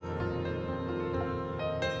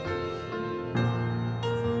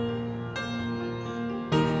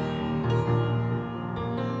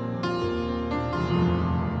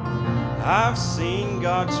I've seen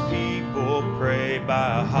God's people pray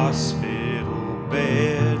by a hospital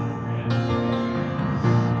bed.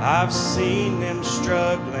 I've seen them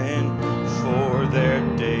struggling for their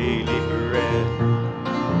daily bread.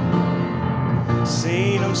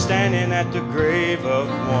 Seen them standing at the grave of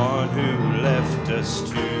one who left us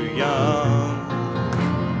too young.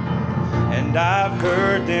 And I've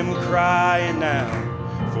heard them crying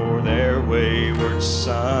out for their wayward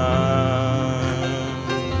son.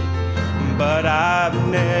 But I've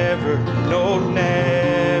never, no,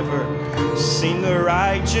 never seen the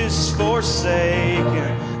righteous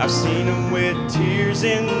forsaken. I've seen them with tears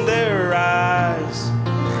in their eyes,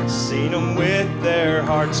 seen them with their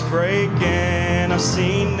hearts breaking. I've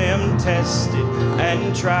seen them tested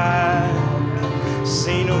and tried,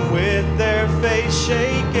 seen them with their faith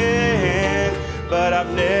shaking. But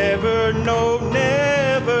I've never, no,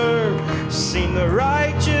 never seen the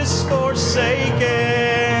righteous forsaken.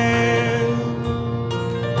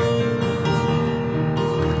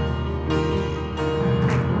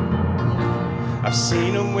 I've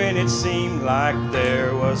seen them when it seemed like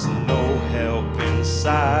there was no help in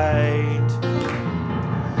sight.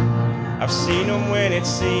 I've seen them when it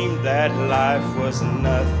seemed that life was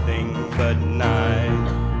nothing but night.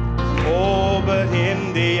 Oh, but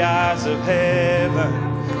in the eyes of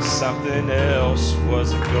heaven, something else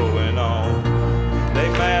was going on. They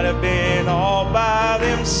might have been all by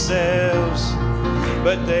themselves,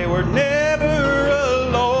 but they were never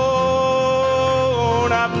alone.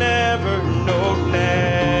 I've never, no,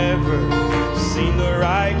 never seen the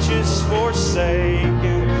righteous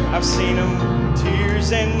forsaken. I've seen them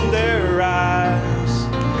tears in their eyes,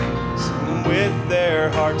 with their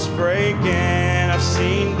hearts breaking. I've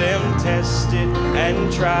seen them tested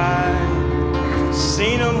and tried,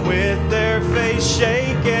 seen them with their face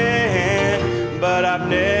shaking. But I've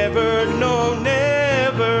never, no,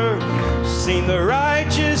 never seen the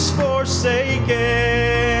righteous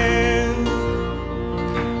forsaken.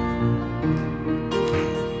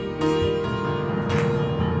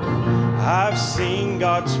 I've seen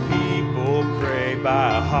God's people pray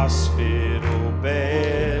by a hospital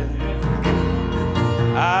bed.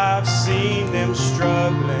 I've seen them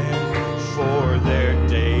struggling for their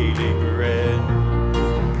daily bread.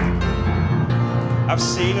 I've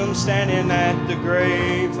seen them standing at the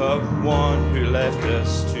grave of one who left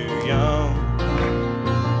us too young.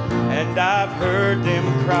 And I've heard them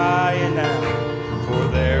crying out for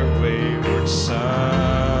their wayward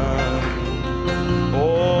son.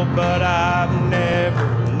 Oh, but I've never,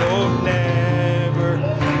 no, never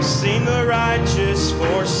seen the righteous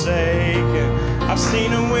forsaken. I've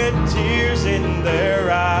seen them with tears in their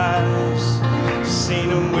eyes, seen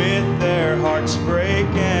them with their hearts breaking.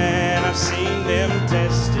 I've seen them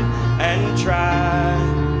tested and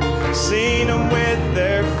tried, seen them with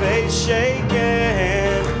their faith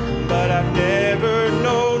shaking. But I've never,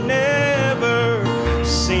 no, never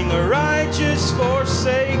seen the righteous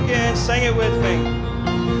forsaken. Sing it with me.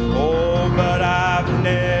 Oh, but I've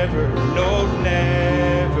never, no,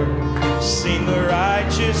 never seen the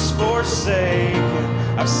righteous forsaken.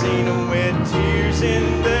 I've seen them with tears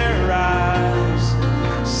in their eyes,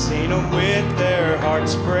 seen them with their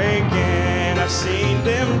hearts breaking. I've seen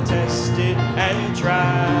them tested and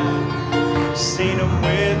tried, seen them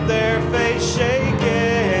with their faith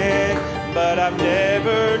shaking. But I've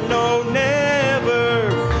never, no,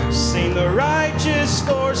 never seen the righteous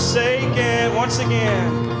forsaken. Once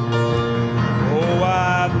again. Oh,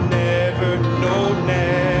 I've never, no,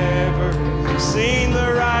 never seen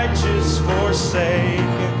the righteous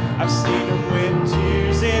forsaken. I've seen them with tears